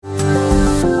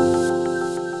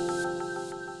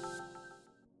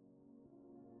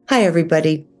Hi,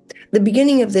 everybody. The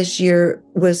beginning of this year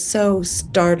was so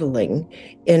startling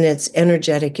in its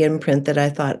energetic imprint that I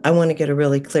thought, I want to get a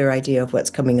really clear idea of what's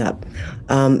coming up.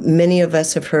 Many of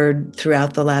us have heard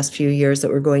throughout the last few years that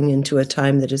we're going into a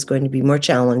time that is going to be more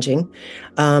challenging,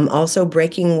 also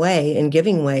breaking way and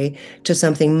giving way to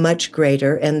something much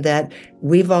greater, and that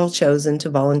we've all chosen to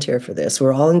volunteer for this.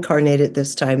 We're all incarnated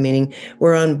this time, meaning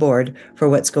we're on board for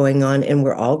what's going on, and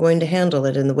we're all going to handle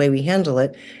it in the way we handle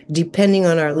it, depending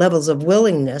on our levels of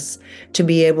willingness to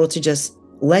be able to just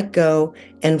let go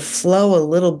and flow a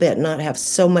little bit, not have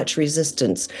so much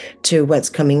resistance to what's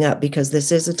coming up, because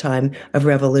this is a time of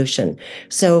revolution.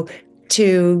 So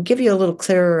to give you a little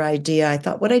clearer idea, I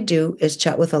thought what I'd do is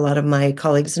chat with a lot of my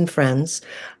colleagues and friends,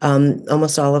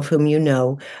 almost all of whom you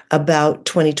know, about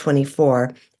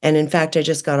 2024. And in fact, I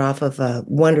just got off of a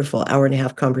wonderful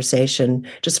hour-and-a-half conversation,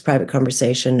 just a private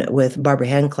conversation with Barbara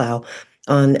Hanclau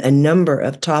on a number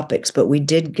of topics, but we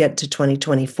did get to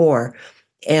 2024.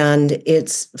 And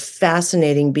it's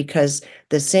fascinating because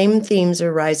the same themes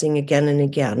are rising again and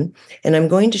again. And I'm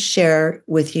going to share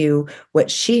with you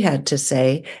what she had to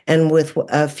say, and with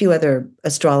a few other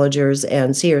astrologers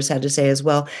and seers had to say as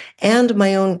well, and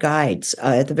my own guides.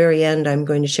 At the very end, I'm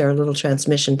going to share a little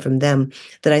transmission from them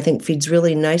that I think feeds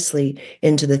really nicely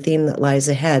into the theme that lies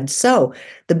ahead. So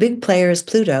the big player is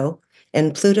Pluto.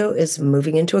 And Pluto is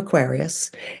moving into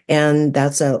Aquarius, and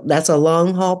that's a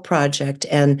long haul project.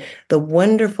 And the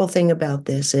wonderful thing about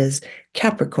this is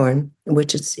Capricorn,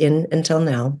 which is in until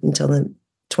now, until the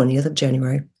 20th of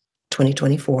January,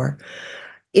 2024,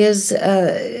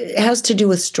 has to do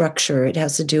with structure. It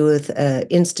has to do with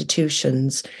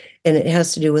institutions, and it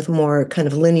has to do with more kind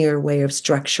of linear way of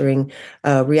structuring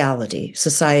reality,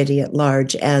 society at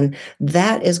large. And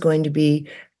that is going to be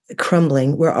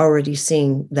crumbling. We're already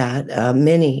seeing that.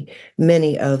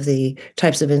 Many of the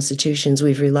types of institutions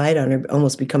we've relied on are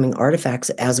almost becoming artifacts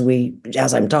as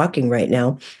I'm talking right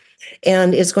now.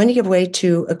 And it's going to give way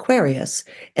to Aquarius.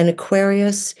 And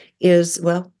Aquarius is,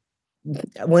 well,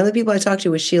 one of the people I talked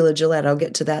to was Sheila Gillette. I'll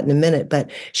get to that in a minute, but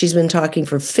she's been talking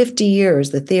for 50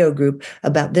 years, the Theo Group,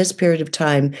 about this period of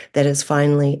time that has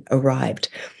finally arrived.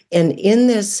 And in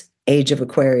this age of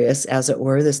Aquarius, as it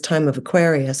were, this time of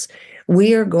Aquarius,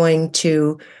 we are going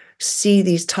to see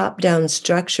these top-down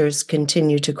structures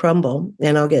continue to crumble.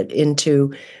 And I'll get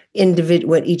into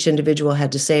what each individual had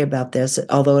to say about this,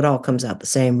 although it all comes out the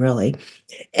same, really.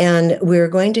 And we're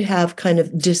going to have kind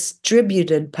of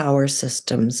distributed power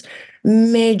systems,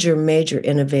 major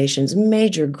innovations,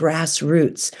 major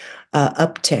grassroots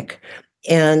uptick.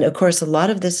 And of course, a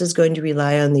lot of this is going to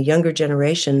rely on the younger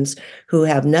generations who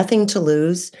have nothing to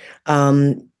lose,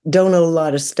 don't know a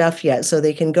lot of stuff yet, so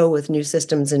they can go with new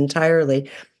systems entirely,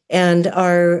 and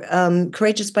are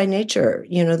courageous by nature.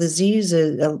 You know, the Z's,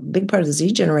 a big part of the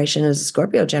Z generation is a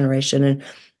Scorpio generation,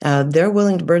 and they're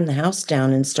willing to burn the house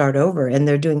down and start over, and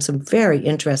they're doing some very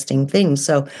interesting things.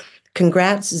 So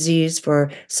congrats, Z's, for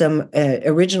some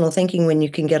original thinking when you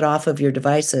can get off of your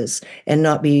devices and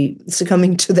not be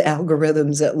succumbing to the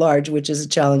algorithms at large, which is a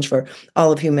challenge for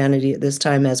all of humanity at this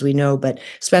time, as we know, but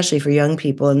especially for young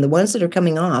people. And the ones that are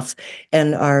coming off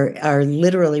and are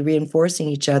literally reinforcing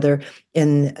each other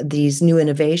in these new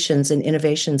innovations and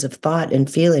innovations of thought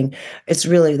and feeling, that's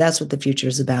what the future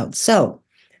is about. So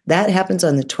that happens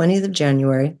on the 20th of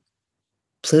January.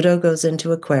 Pluto goes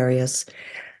into Aquarius.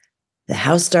 The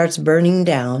house starts burning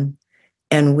down,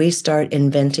 and we start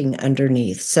inventing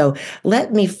underneath. So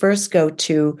let me first go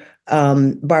to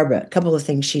Barbara, a couple of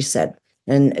things she said.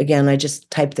 And again, I just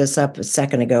typed this up a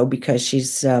second ago because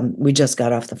we just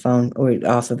got off the phone, or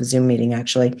off of a Zoom meeting,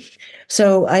 actually.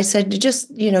 So I said, to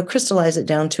just, crystallize it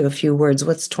down to a few words.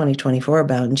 What's 2024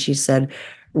 about? And she said,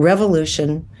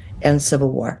 revolution and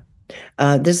civil war.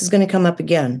 This is going to come up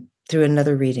again through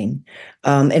another reading.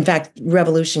 In fact,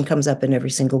 revolution comes up in every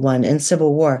single one, and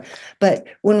civil war. But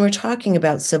when we're talking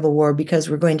about civil war, because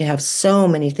we're going to have so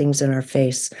many things in our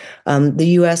face, the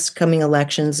U.S. coming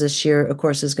elections this year, of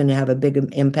course, is going to have a big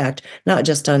impact, not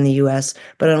just on the U.S.,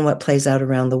 but on what plays out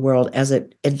around the world, as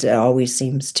it always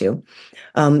seems to.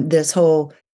 This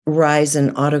whole rise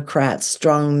in autocrats,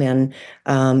 strongmen,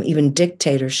 even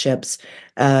dictatorships,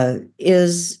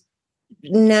 is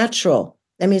natural.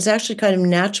 I mean, it's actually kind of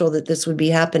natural that this would be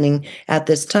happening at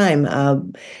this time.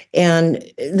 And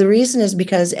the reason is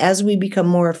because as we become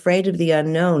more afraid of the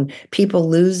unknown, people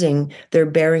losing their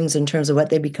bearings in terms of what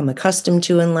they become accustomed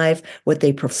to in life, what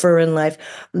they prefer in life,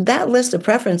 that list of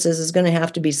preferences is going to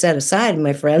have to be set aside,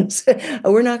 my friends.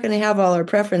 We're not going to have all our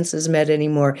preferences met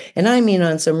anymore. And I mean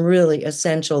on some really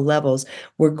essential levels.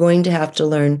 We're going to have to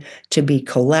learn to be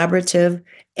collaborative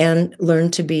and learn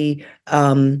to be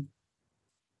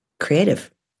creative.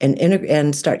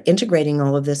 and start integrating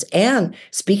all of this. And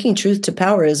speaking truth to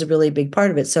power is a really big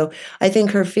part of it. So I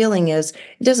think her feeling is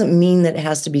it doesn't mean that it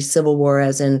has to be civil war,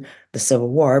 as in the Civil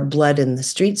War, blood in the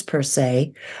streets per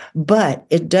se, but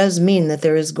it does mean that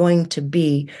there is going to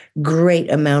be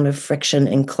great amount of friction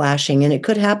and clashing. And it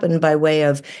could happen by way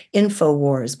of info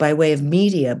wars, by way of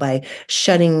media, by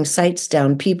shutting sites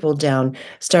down, people down,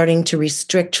 starting to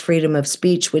restrict freedom of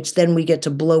speech, which then we get to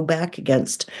blow back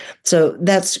against. So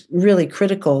that's really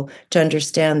critical to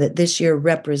understand that this year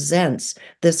represents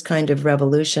this kind of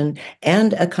revolution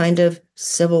and a kind of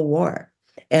civil war.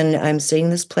 And I'm seeing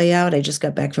this play out. I just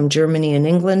got back from Germany and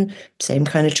England. Same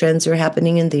kind of trends are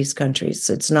happening in these countries.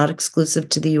 It's not exclusive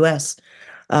to the US.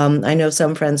 I know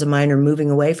some friends of mine are moving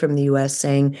away from the US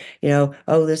saying,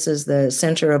 oh, this is the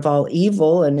center of all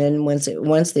evil. And then once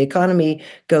the economy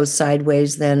goes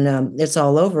sideways, then it's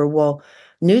all over. Well,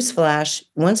 newsflash,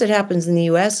 once it happens in the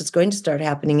US, it's going to start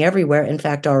happening everywhere. In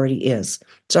fact, already is.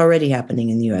 It's already happening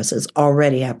in the US. It's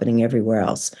already happening everywhere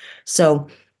else. So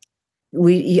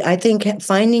I think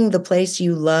finding the place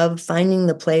you love, finding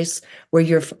the place where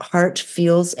your heart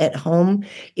feels at home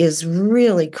is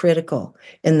really critical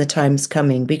in the times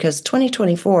coming, because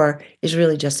 2024 is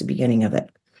really just the beginning of it.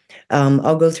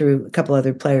 I'll go through a couple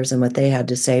other players and what they had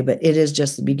to say, but it is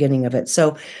just the beginning of it.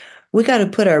 So we got to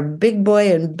put our big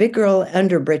boy and big girl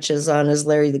underbritches on, as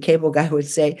Larry the Cable Guy would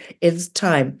say. It's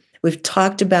time. We've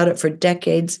talked about it for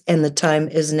decades, and the time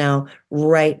is now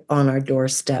right on our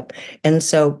doorstep. And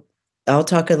so I'll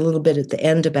talk a little bit at the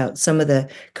end about some of the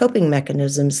coping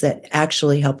mechanisms that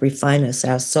actually help refine us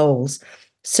as souls.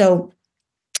 So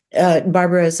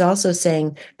Barbara is also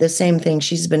saying the same thing.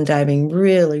 She's been diving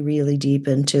really, really deep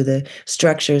into the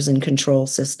structures and control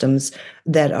systems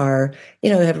that are,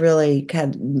 have really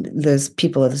had the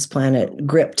people of this planet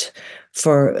gripped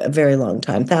for a very long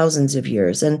time, thousands of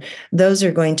years. And those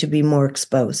are going to be more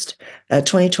exposed.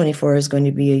 2024 is going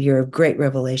to be a year of great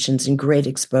revelations and great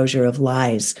exposure of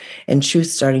lies and truth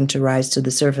starting to rise to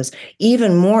the surface,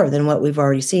 even more than what we've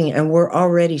already seen. And we're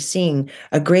already seeing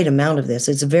a great amount of this.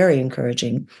 It's very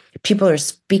encouraging. People are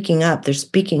speaking up. They're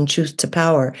speaking truth to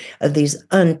power of these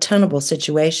untenable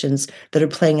situations that are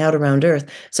playing out around Earth,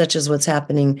 such as what's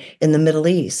happening in the Middle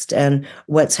East and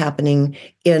what's happening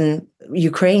in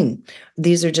Ukraine.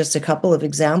 These are just a couple of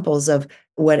examples of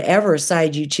whatever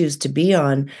side you choose to be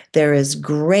on. There is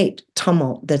great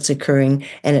tumult that's occurring,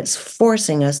 and it's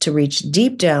forcing us to reach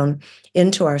deep down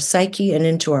into our psyche and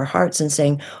into our hearts and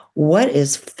saying, what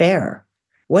is fair?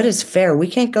 What is fair? We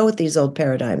can't go with these old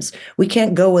paradigms. We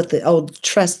can't go with the old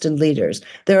trusted leaders.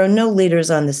 There are no leaders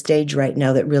on the stage right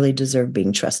now that really deserve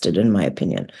being trusted, in my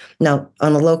opinion. Now,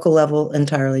 on a local level,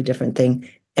 entirely different thing,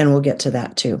 and we'll get to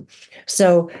that too.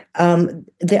 So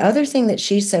the other thing that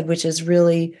she said, which is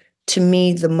really, to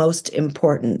me, the most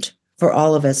important for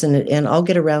all of us, and I'll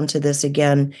get around to this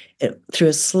again through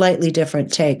a slightly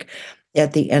different take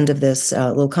at the end of this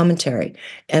little commentary,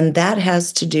 and that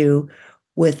has to do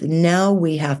with now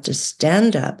we have to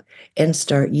stand up and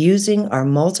start using our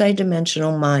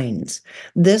multidimensional minds.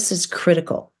 This is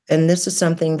critical. And this is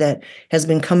something that has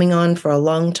been coming on for a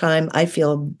long time. I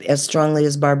feel as strongly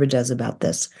as Barbara does about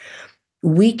this.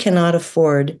 We cannot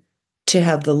afford to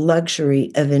have the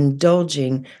luxury of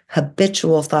indulging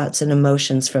habitual thoughts and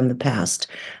emotions from the past.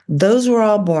 Those were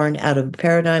all born out of a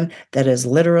paradigm that is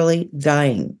literally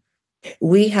dying.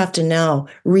 We have to now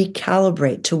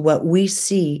recalibrate to what we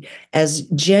see as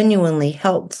genuinely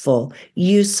helpful,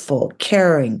 useful,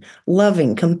 caring,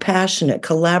 loving, compassionate,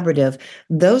 collaborative.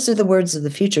 Those are the words of the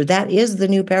future. That is the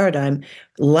new paradigm,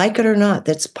 like it or not,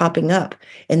 that's popping up.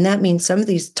 And that means some of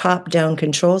these top-down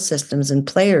control systems and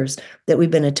players that we've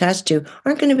been attached to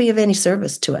aren't going to be of any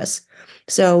service to us.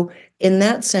 So in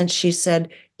that sense, she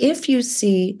said, if you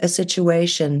see a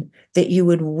situation that you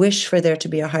would wish for there to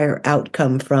be a higher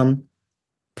outcome from,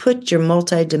 put your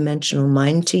multidimensional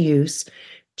mind to use,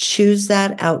 choose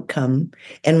that outcome.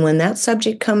 And when that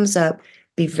subject comes up,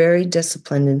 be very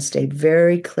disciplined and stay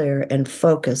very clear and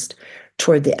focused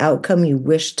toward the outcome you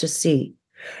wish to see.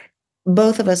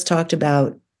 Both of us talked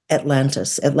about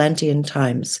Atlantis, Atlantean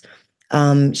times.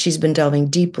 She's been delving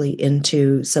deeply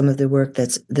into some of the work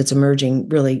that's emerging,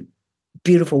 really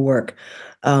beautiful work,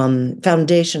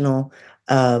 foundational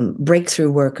breakthrough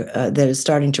work that is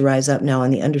starting to rise up now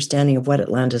on the understanding of what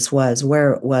Atlantis was,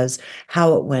 where it was,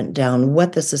 how it went down,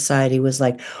 what the society was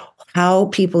like, how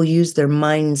people used their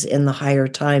minds in the higher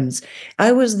times.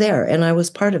 I was there and I was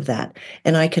part of that.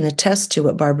 And I can attest to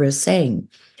what Barbara is saying.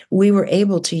 We were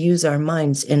able to use our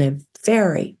minds in a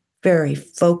very, very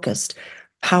focused,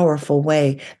 powerful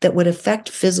way that would affect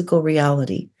physical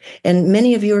reality. And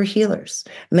many of you are healers.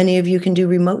 Many of you can do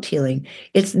remote healing.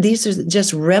 These are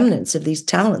just remnants of these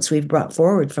talents we've brought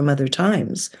forward from other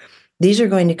times. These are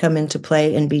going to come into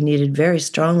play and be needed very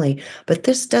strongly, but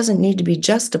this doesn't need to be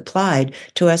just applied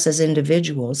to us as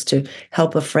individuals to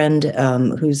help a friend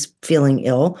who's feeling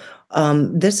ill.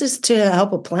 This is to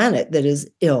help a planet that is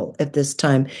ill at this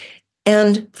time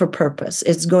and for purpose.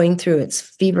 It's going through its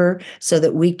fever so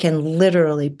that we can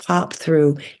literally pop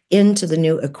through into the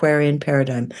new Aquarian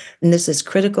paradigm. And this is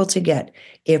critical to get.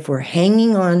 If we're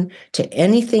hanging on to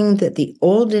anything that the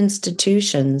old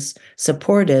institutions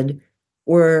supported,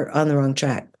 we're on the wrong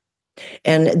track.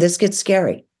 And this gets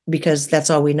scary because that's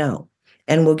all we know.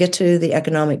 And we'll get to the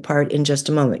economic part in just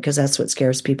a moment, because that's what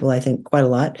scares people, I think, quite a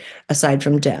lot, aside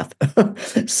from death.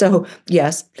 So,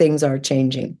 yes, things are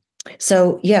changing.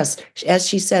 So, yes, as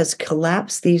she says,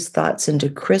 collapse these thoughts into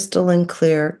crystal and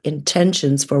clear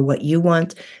intentions for what you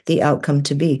want the outcome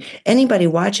to be. Anybody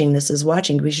watching this is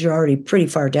watching because you're already pretty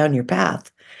far down your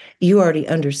path. You already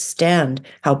understand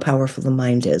how powerful the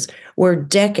mind is. We're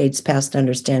decades past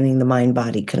understanding the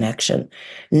mind-body connection.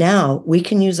 Now we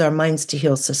can use our minds to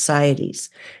heal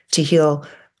societies, to heal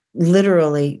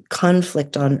literally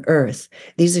conflict on Earth.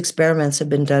 These experiments have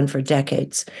been done for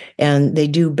decades, and they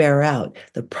do bear out.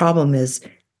 The problem is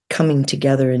coming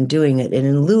together and doing it. And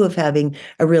in lieu of having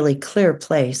a really clear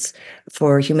place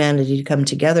for humanity to come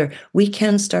together, we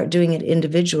can start doing it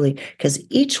individually, because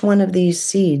each one of these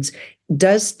seeds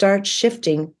does start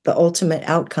shifting the ultimate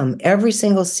outcome. Every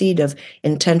single seed of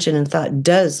intention and thought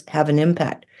does have an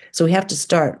impact. So we have to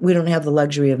start. We don't have the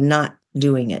luxury of not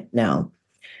doing it now.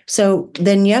 So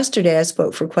then yesterday I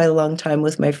spoke for quite a long time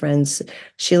with my friends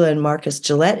Sheila and Marcus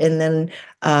Gillette. And then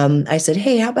I said,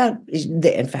 hey, how about,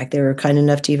 in fact, they were kind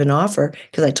enough to even offer,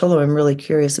 because I told them I'm really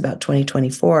curious about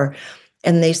 2024.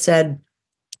 And they said,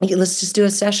 let's just do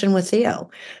a session with Theo.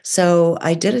 So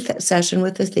I did a session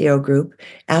with the Theo group,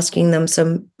 asking them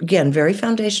some, again, very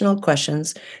foundational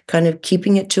questions, kind of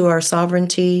keeping it to our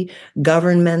sovereignty,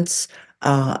 governments,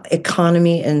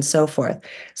 economy, and so forth.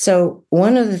 So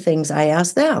one of the things I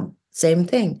asked them, same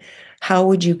thing, how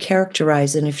would you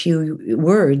characterize in a few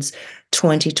words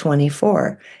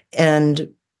 2024? And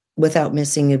without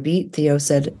missing a beat, Theo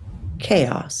said,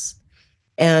 chaos.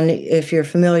 And if you're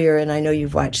familiar, and I know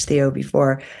you've watched Theo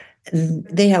before,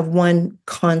 they have one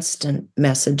constant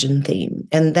message and theme,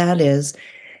 and that is,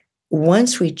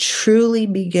 once we truly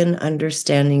begin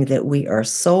understanding that we are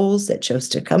souls that chose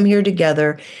to come here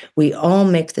together, we all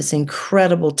make this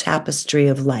incredible tapestry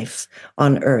of life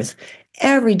on Earth.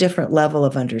 Every different level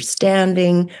of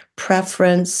understanding,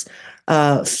 preference,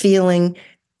 feeling.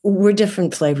 We're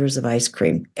different flavors of ice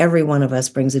cream. Every one of us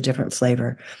brings a different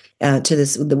flavor to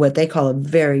this, what they call a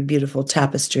very beautiful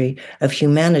tapestry of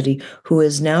humanity, who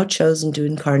is now chosen to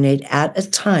incarnate at a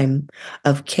time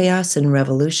of chaos and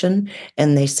revolution.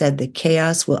 And they said the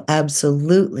chaos will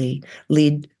absolutely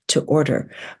lead to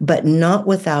order, but not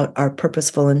without our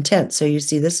purposeful intent. So you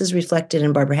see, this is reflected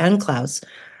in Barbara Handclough's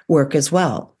work as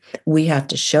well. We have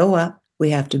to show up. We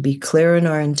have to be clear in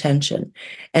our intention.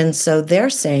 And so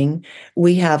they're saying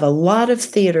we have a lot of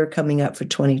theater coming up for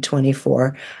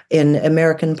 2024 in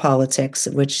American politics,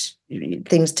 which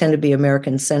things tend to be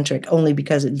American-centric only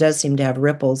because it does seem to have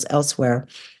ripples elsewhere.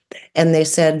 And they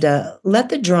said, let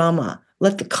the drama,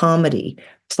 let the comedy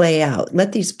play out.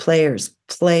 Let these players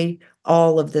play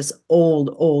all of this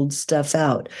old stuff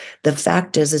out. The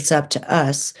fact is, it's up to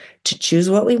us to choose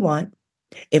what we want.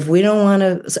 If we don't want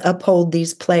to uphold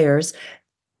these players,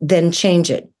 then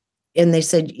change it. And they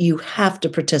said, you have to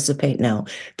participate now.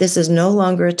 This is no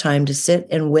longer a time to sit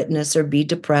and witness or be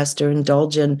depressed or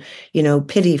indulge in,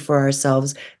 pity for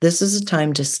ourselves. This is a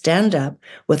time to stand up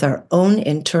with our own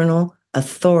internal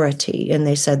authority. And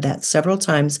they said that several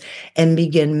times, and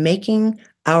begin making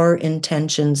our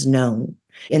intentions known.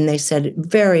 And they said,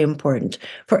 very important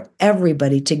for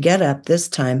everybody to get up this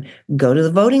time, go to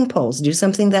the voting polls, do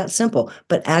something that simple,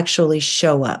 but actually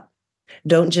show up.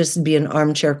 Don't just be an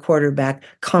armchair quarterback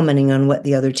commenting on what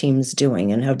the other team is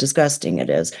doing and how disgusting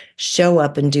it is. Show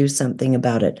up and do something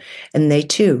about it. And they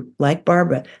too, like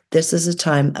Barbara, this is a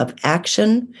time of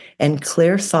action and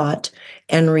clear thought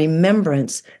and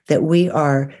remembrance that we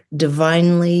are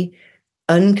divinely,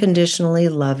 unconditionally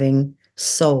loving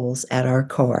souls at our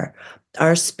core.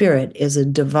 Our spirit is a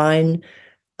divine,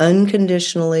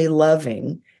 unconditionally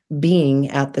loving being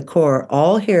at the core,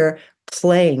 all here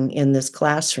playing in this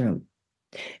classroom.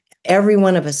 Every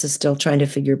one of us is still trying to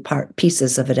figure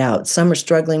pieces of it out. Some are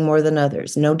struggling more than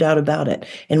others, no doubt about it.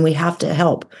 And we have to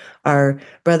help our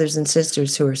brothers and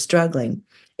sisters who are struggling.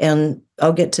 And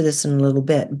I'll get to this in a little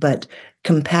bit, but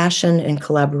compassion and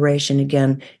collaboration,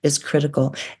 again, is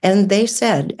critical. And they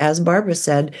said, as Barbara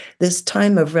said, this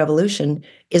time of revolution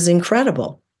is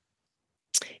incredible.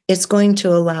 It's going to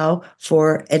allow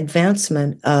for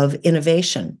advancement of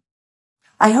innovation.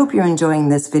 I hope you're enjoying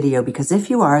this video, because if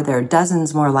you are, there are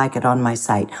dozens more like it on my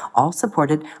site, all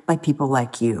supported by people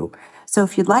like you. So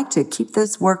if you'd like to keep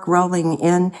this work rolling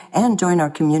in and join our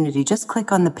community, just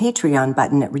click on the Patreon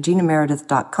button at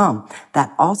reginameredith.com.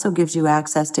 That also gives you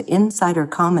access to insider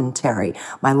commentary,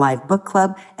 my live book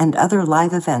club, and other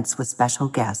live events with special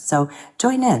guests. So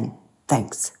join in.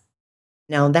 Thanks.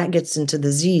 Now that gets into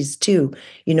the Z's too.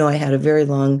 You know, I had a very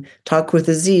long talk with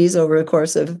the Z's over the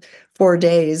course of 4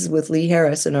 days with Lee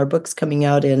Harris, and our book's coming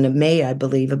out in May, I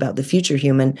believe, about the future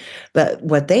human. But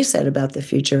what they said about the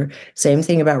future, same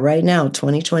thing about right now,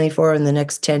 2024 and the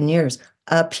next 10 years,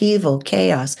 upheaval,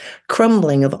 chaos,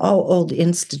 crumbling of all old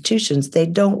institutions. They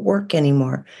don't work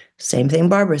anymore. Same thing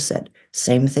Barbara said.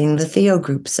 Same thing the Theo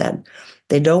group said.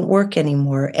 They don't work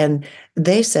anymore. And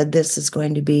they said this is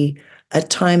going to be a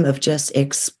time of just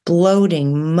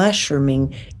exploding,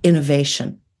 mushrooming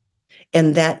innovation.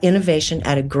 And that innovation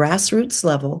at a grassroots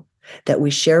level that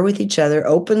we share with each other,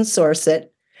 open source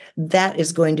it, that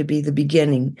is going to be the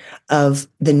beginning of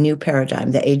the new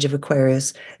paradigm, the age of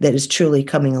Aquarius, that is truly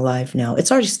coming alive now. It's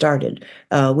already started.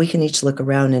 We can each look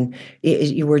around, and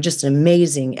we're just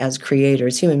amazing as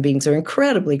creators. Human beings are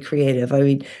incredibly creative. I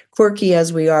mean, quirky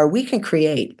as we are, we can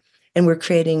create. And we're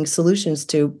creating solutions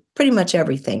to pretty much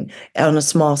everything on a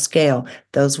small scale.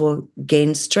 Those will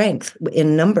gain strength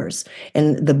in numbers.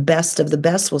 And the best of the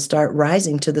best will start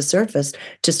rising to the surface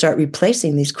to start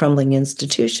replacing these crumbling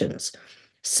institutions.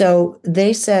 So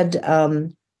they said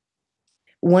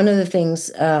one of the things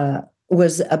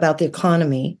was about the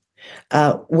economy,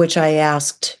 which I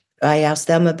asked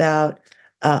them about.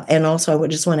 And also I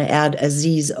just want to add a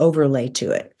Z's overlay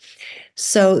to it.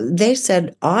 So they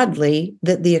said, oddly,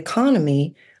 that the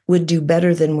economy would do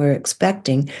better than we're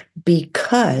expecting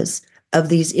because of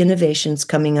these innovations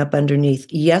coming up underneath.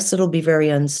 Yes, it'll be very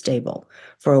unstable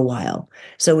for a while.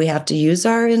 So we have to use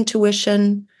our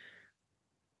intuition,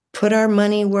 put our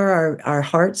money where our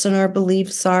hearts and our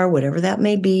beliefs are, whatever that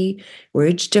may be. We're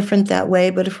each different that way.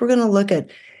 But if we're going to look at,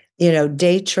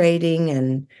 day trading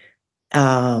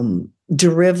and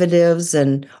derivatives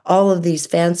and all of these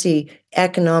fancy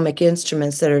economic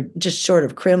instruments that are just short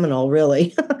of criminal,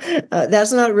 really.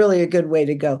 That's not really a good way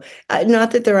to go.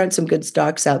 Not that there aren't some good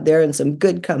stocks out there and some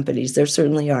good companies, there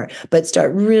certainly are, but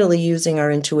start really using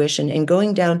our intuition and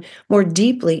going down more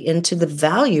deeply into the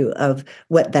value of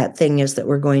what that thing is that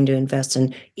we're going to invest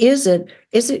in. Is it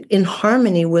in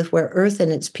harmony with where Earth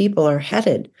and its people are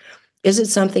headed? Is it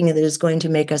something that is going to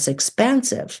make us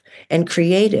expansive and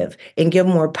creative and give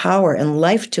more power and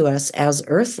life to us as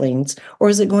earthlings? Or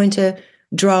is it going to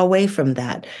draw away from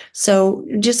that? So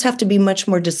just have to be much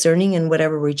more discerning in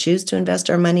whatever we choose to invest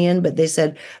our money in. But they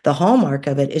said the hallmark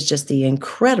of it is just the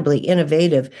incredibly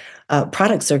innovative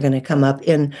products that are going to come up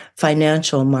in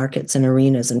financial markets and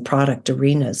arenas and product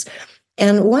arenas.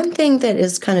 And one thing that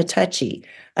is kind of touchy,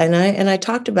 and I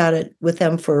talked about it with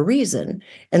them for a reason,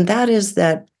 and that is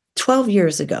that 12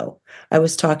 years ago, I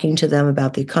was talking to them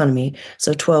about the economy.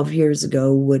 So 12 years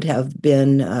ago would have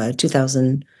been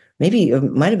 2000, maybe it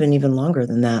might have been even longer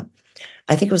than that.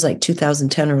 I think it was like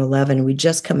 2010 or 11. We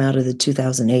just come out of the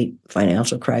 2008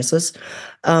 financial crisis.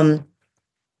 And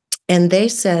they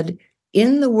said,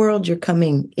 in the world you're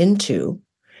coming into,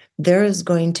 there is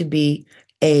going to be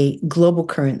a global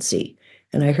currency.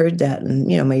 And I heard that, and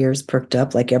my ears perked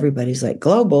up, like everybody's like,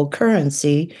 global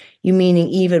currency, you meaning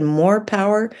even more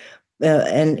power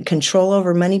and control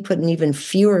over money put in even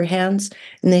fewer hands?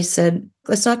 And they said,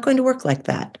 it's not going to work like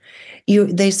that.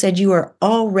 They said, you are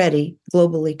already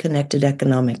globally connected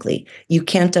economically. You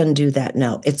can't undo that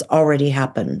now. It's already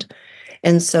happened.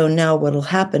 And so now what will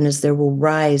happen is there will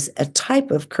rise a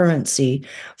type of currency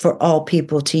for all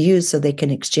people to use so they can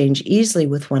exchange easily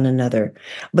with one another.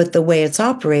 But the way it's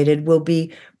operated will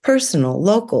be personal,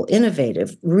 local,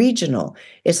 innovative, regional.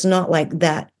 It's not like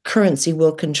that currency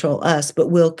will control us, but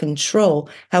will control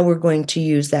how we're going to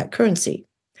use that currency.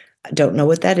 I don't know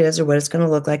what that is or what it's going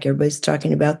to look like. Everybody's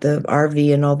talking about the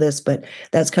RV and all this, but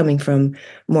that's coming from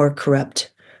more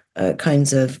corrupt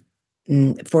kinds of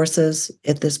forces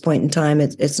at this point in time.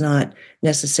 It's not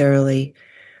necessarily,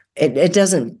 it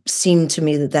doesn't seem to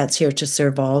me that that's here to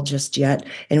serve all just yet.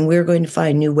 And we're going to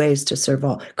find new ways to serve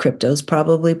all. Crypto's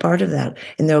probably part of that.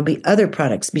 And there'll be other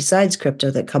products besides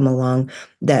crypto that come along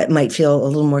that might feel a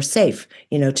little more safe,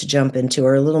 to jump into,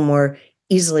 or a little more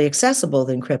easily accessible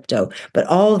than crypto. But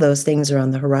all of those things are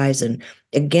on the horizon.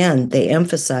 Again, they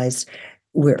emphasized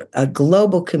We're a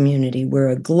global community. We're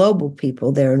a global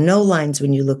people. There are no lines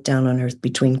when you look down on Earth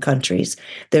between countries.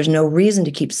 There's no reason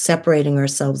to keep separating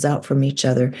ourselves out from each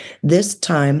other. This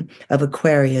time of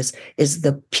Aquarius is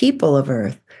the people of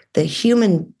Earth, the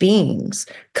human beings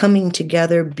coming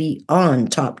together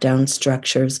beyond top-down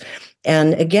structures.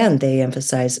 And again, they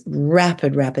emphasize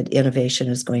rapid innovation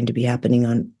is going to be happening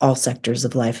on all sectors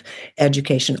of life,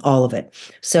 education, all of it.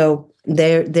 So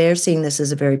they're seeing this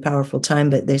as a very powerful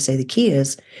time, but they say the key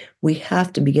is we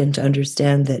have to begin to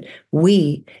understand that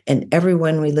we and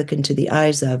everyone we look into the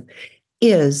eyes of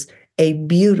is a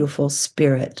beautiful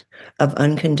spirit of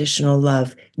unconditional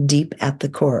love deep at the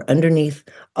core, underneath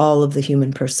all of the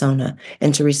human persona,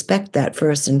 and to respect that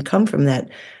first and come from that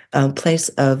place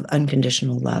of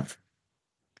unconditional love.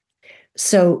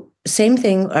 So same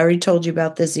thing, I already told you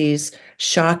about the Z's,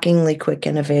 shockingly quick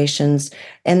innovations.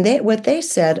 And what they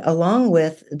said, along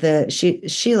with the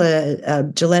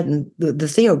Sheila Gillette and the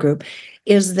Theo Group,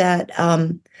 is that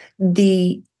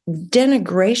the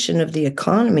denigration of the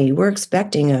economy, we're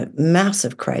expecting a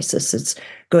massive crisis. It's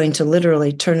going to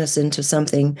literally turn us into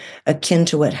something akin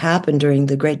to what happened during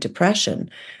the Great Depression.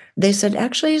 They said,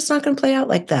 actually, it's not going to play out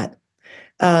like that.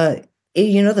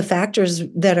 The factors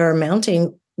that are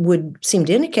mounting would seem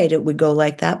to indicate it would go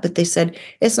like that, but they said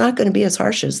it's not going to be as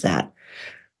harsh as that.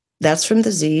 That's from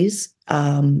the Z's.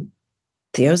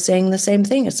 Theo's saying the same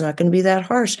thing. It's not going to be that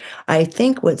harsh. I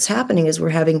think what's happening is we're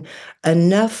having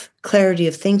enough clarity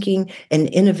of thinking and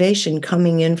innovation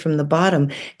coming in from the bottom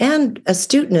and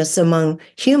astuteness among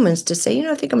humans to say,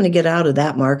 I think I'm going to get out of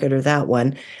that market or that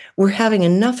one. We're having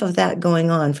enough of that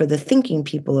going on for the thinking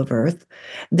people of Earth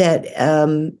that,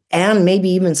 and maybe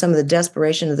even some of the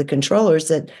desperation of the controllers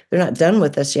that they're not done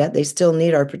with us yet. They still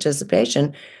need our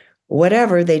participation.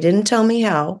 Whatever, they didn't tell me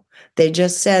how. They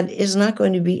just said it's not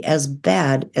going to be as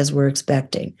bad as we're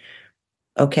expecting.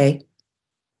 Okay.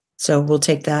 So we'll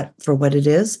take that for what it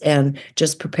is and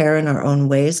just prepare in our own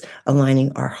ways,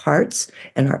 aligning our hearts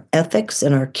and our ethics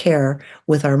and our care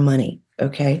with our money.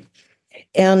 Okay.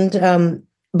 And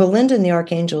Belinda and the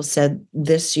Archangels said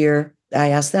this year, I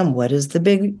asked them, what is the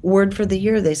big word for the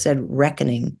year? They said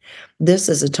reckoning. This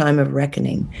is a time of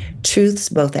reckoning. Truths,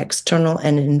 both external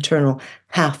and internal,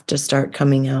 have to start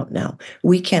coming out now.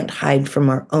 We can't hide from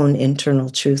our own internal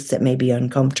truths that may be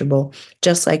uncomfortable,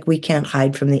 just like we can't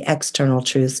hide from the external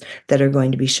truths that are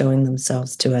going to be showing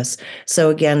themselves to us. So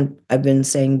again, I've been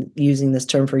using this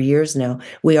term for years now.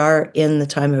 We are in the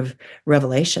time of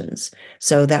revelations.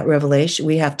 So that revelation,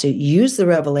 we have to use the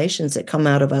revelations that come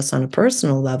out of us on a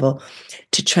personal level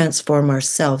to transform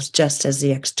ourselves, just as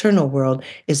the external world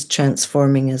is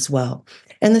transforming as well.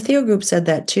 And the Theo Group said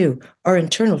that too. Our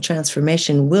internal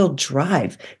transformation will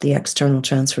drive the external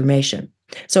transformation.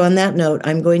 So on that note,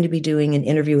 I'm going to be doing an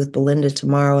interview with Belinda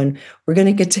tomorrow, and we're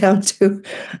going to get down to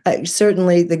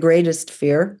certainly the greatest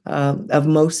fear of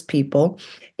most people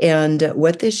and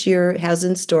what this year has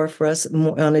in store for us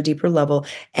on a deeper level,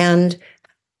 and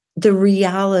the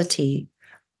reality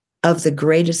of the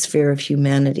greatest fear of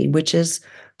humanity, which is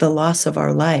the loss of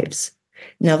our lives.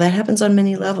 Now, that happens on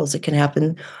many levels. It can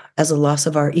happen as a loss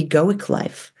of our egoic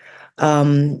life.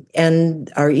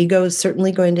 And our ego is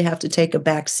certainly going to have to take a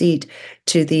back seat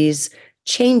to these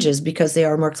changes because they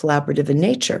are more collaborative in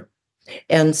nature.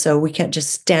 And so we can't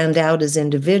just stand out as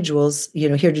individuals,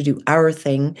 here to do our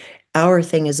thing. Our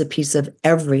thing is a piece of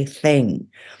everything.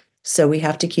 So we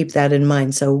have to keep that in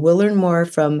mind. So we'll learn more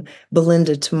from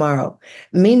Belinda tomorrow.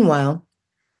 Meanwhile,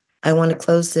 I want to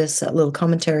close this little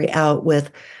commentary out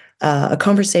with a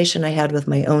conversation I had with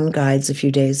my own guides a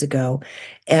few days ago.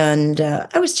 And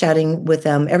I was chatting with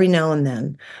them. Every now and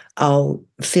then, I'll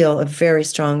feel a very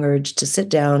strong urge to sit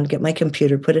down, get my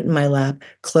computer, put it in my lap,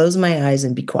 close my eyes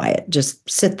and be quiet. Just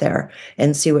sit there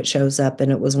and see what shows up.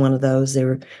 And it was one of those.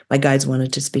 My guides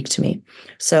wanted to speak to me.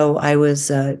 So I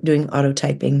was doing auto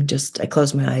typing. I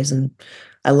close my eyes and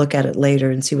I look at it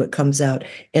later and see what comes out.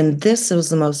 And this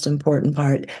was the most important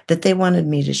part that they wanted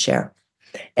me to share.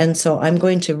 And so I'm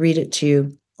going to read it to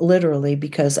you literally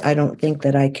because I don't think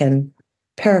that I can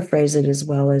paraphrase it as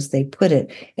well as they put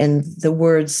it. And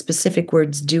the specific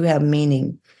words do have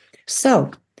meaning.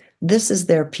 So this is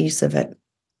their piece of it.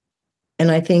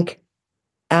 And I think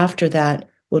after that,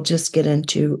 we'll just get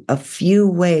into a few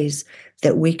ways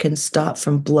that we can stop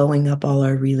from blowing up all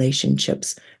our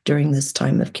relationships during this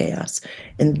time of chaos.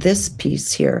 And this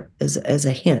piece here is as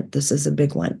a hint. This is a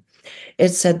big one. It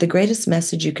said, the greatest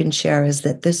message you can share is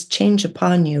that this change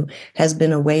upon you has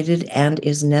been awaited and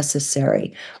is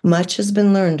necessary. Much has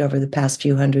been learned over the past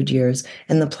few hundred years,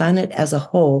 and the planet as a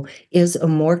whole is a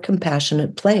more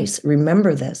compassionate place.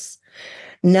 Remember this.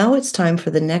 Now it's time for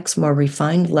the next more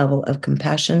refined level of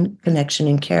compassion, connection,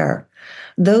 and care.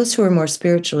 Those who are more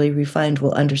spiritually refined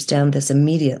will understand this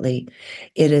immediately.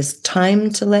 It is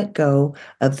time to let go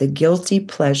of the guilty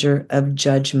pleasure of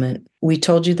judgment. We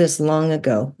told you this long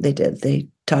ago. They did. They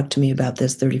talked to me about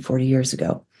this 30, 40 years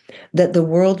ago, that the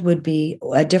world would be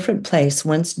a different place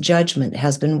once judgment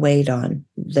has been weighed on,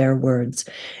 their words.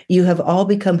 You have all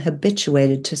become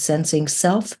habituated to sensing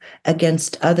self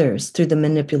against others through the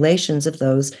manipulations of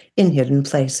those in hidden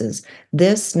places.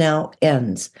 This now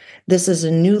ends. This is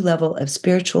a new level of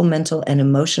spiritual, mental, and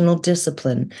emotional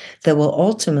discipline that will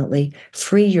ultimately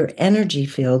free your energy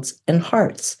fields and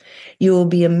hearts. You will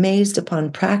be amazed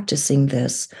upon practicing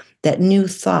this, that new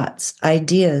thoughts,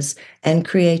 ideas, and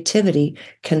creativity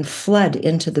can flood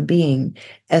into the being,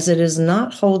 as it is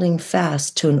not holding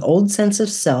fast to an old sense of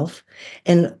self,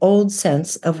 an old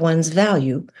sense of one's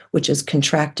value, which is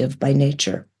contractive by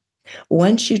nature.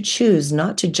 Once you choose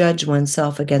not to judge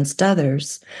oneself against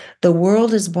others, the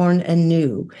world is born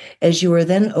anew, as you are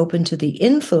then open to the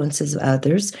influences of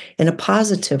others in a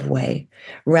positive way,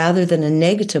 rather than a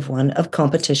negative one of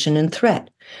competition and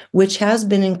threat, which has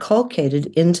been inculcated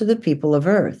into the people of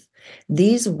Earth.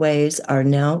 These ways are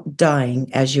now dying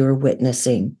as you are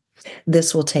witnessing.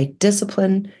 This will take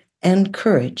discipline and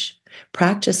courage.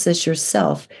 Practice this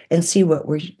yourself and see what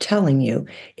we're telling you.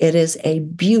 It is a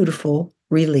beautiful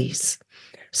release.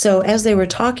 So as they were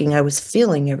talking, I was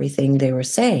feeling everything they were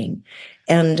saying,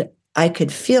 and I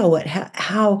could feel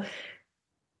how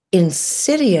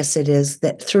insidious it is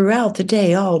that throughout the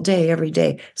day, all day, every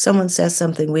day, someone says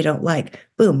something we don't like.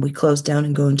 Boom, we close down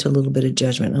and go into a little bit of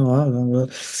judgment.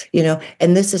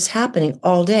 And this is happening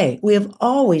all day. We have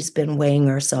always been weighing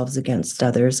ourselves against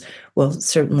others. Well,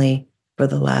 certainly for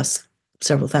the last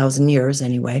several thousand years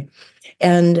anyway.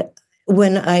 And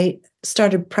when I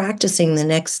started practicing the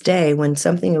next day, when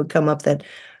something would come up that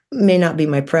may not be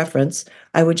my preference,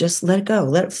 I would just let it go,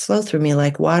 let it flow through me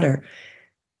like water.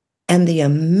 And the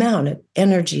amount of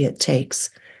energy it takes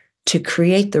to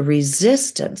create the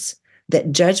resistance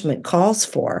that judgment calls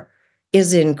for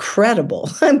is incredible.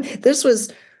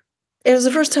 It was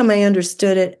the first time I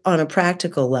understood it on a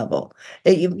practical level.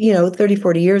 30,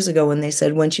 40 years ago when they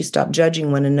said, once you stop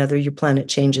judging one another, your planet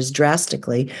changes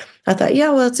drastically. I thought, yeah,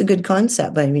 well, it's a good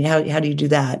concept. But I mean, how do you do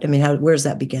that? I mean, where does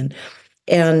that begin?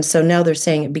 And so now they're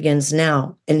saying it begins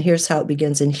now. And here's how it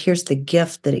begins. And here's the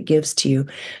gift that it gives to you.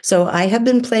 So I have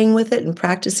been playing with it and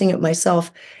practicing it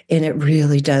myself. And it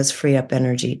really does free up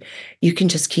energy. You can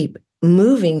just keep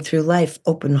moving through life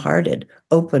open-hearted,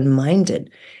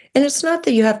 open-minded. And it's not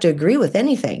that you have to agree with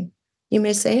anything. You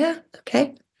may say, yeah,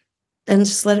 okay. And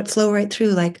just let it flow right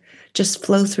through, just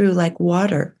flow through like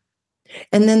water.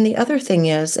 And then the other thing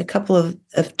is a couple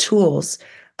of tools.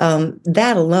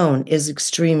 That alone is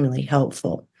extremely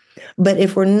helpful. But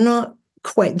if we're not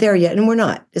quite there yet, and we're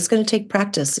not, it's going to take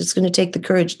practice. It's going to take the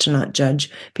courage to not judge,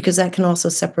 because that can also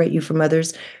separate you from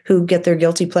others who get their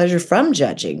guilty pleasure from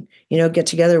judging. Get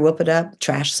together, whoop it up,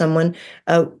 trash someone.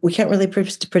 We can't really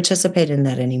participate in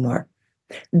that anymore.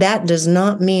 That does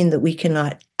not mean that we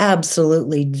cannot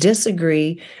absolutely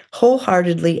disagree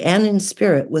wholeheartedly and in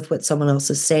spirit with what someone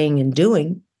else is saying and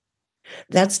doing.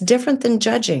 That's different than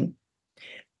judging.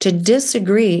 To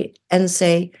disagree and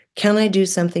say, can I do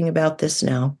something about this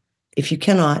now? If you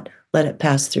cannot, let it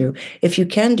pass through. If you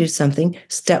can do something,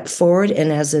 step forward.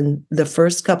 And as in the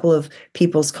first couple of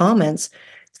people's comments,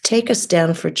 take a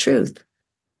stand for truth.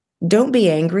 Don't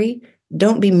be angry.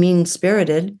 Don't be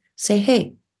mean-spirited. Say,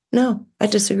 hey, no, I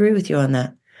disagree with you on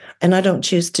that. And I don't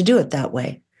choose to do it that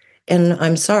way. And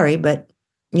I'm sorry, but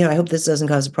I hope this doesn't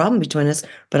cause a problem between us,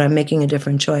 but I'm making a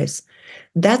different choice.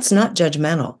 That's not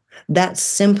judgmental. That's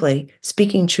simply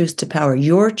speaking truth to power,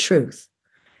 your truth.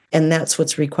 And that's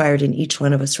what's required in each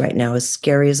one of us right now, as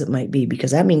scary as it might be,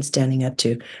 because that means standing up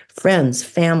to friends,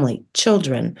 family,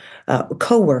 children,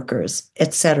 coworkers,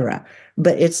 etc.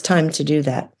 But it's time to do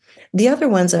that. The other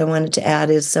ones I wanted to add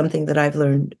is something that I've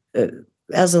learned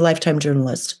as a lifetime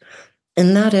journalist,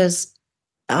 and that is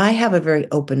I have a very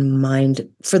open mind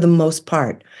for the most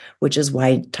part, which is why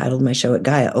I titled my show at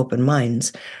Gaia, Open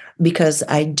Minds, because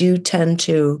I do tend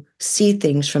to see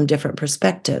things from different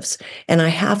perspectives, and I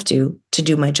have to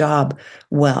do my job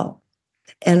well.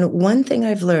 And one thing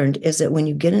I've learned is that when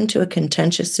you get into a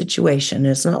contentious situation,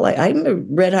 it's not like I'm a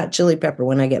red hot chili pepper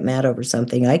when I get mad over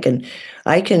something. I can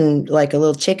like a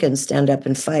little chicken stand up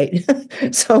and fight.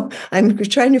 So I'm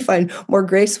trying to find more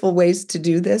graceful ways to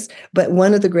do this. But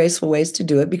one of the graceful ways to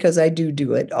do it, because I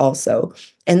do it also,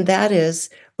 and that is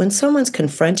when someone's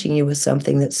confronting you with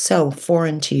something that's so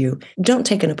foreign to you, don't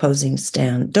take an opposing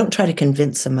stand. Don't try to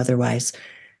convince them otherwise.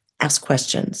 Ask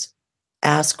questions.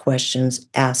 Ask questions,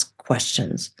 ask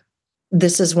questions.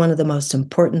 This is one of the most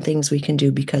important things we can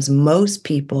do because most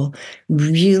people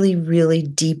really, really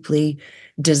deeply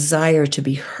desire to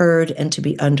be heard and to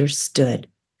be understood.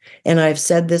 And I've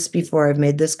said this before, I've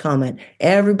made this comment.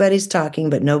 Everybody's talking,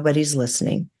 but nobody's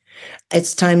listening.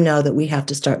 It's time now that we have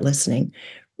to start listening.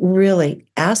 Really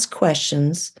ask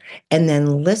questions and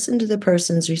then listen to the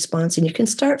person's response. And you can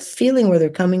start feeling where they're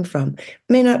coming from. It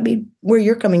may not be where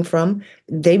you're coming from.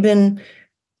 They've been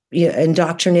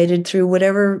indoctrinated through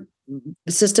whatever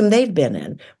system they've been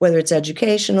in, whether it's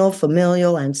educational,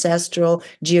 familial, ancestral,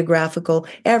 geographical.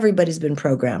 Everybody's been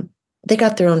programmed. They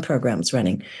got their own programs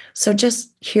running. So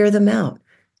just hear them out.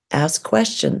 Ask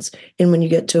questions. And when you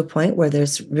get to a point where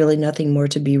there's really nothing more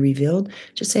to be revealed,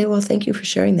 just say, well, thank you for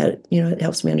sharing that. It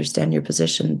helps me understand your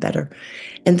position better.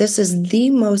 And this is the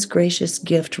most gracious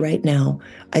gift right now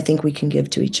I think we can give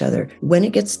to each other. When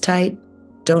it gets tight,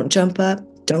 don't jump up.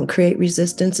 Don't create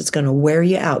resistance. It's going to wear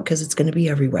you out because it's going to be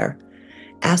everywhere.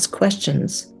 Ask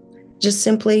questions. Just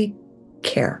simply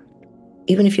care.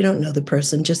 Even if you don't know the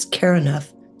person, just care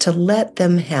enough to let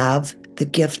them have the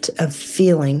gift of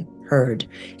feeling heard.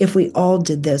 If we all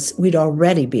did this, we'd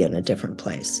already be in a different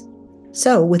place.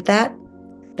 So with that,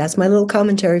 that's my little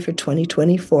commentary for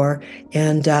 2024.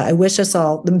 And I wish us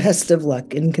all the best of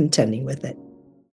luck in contending with it.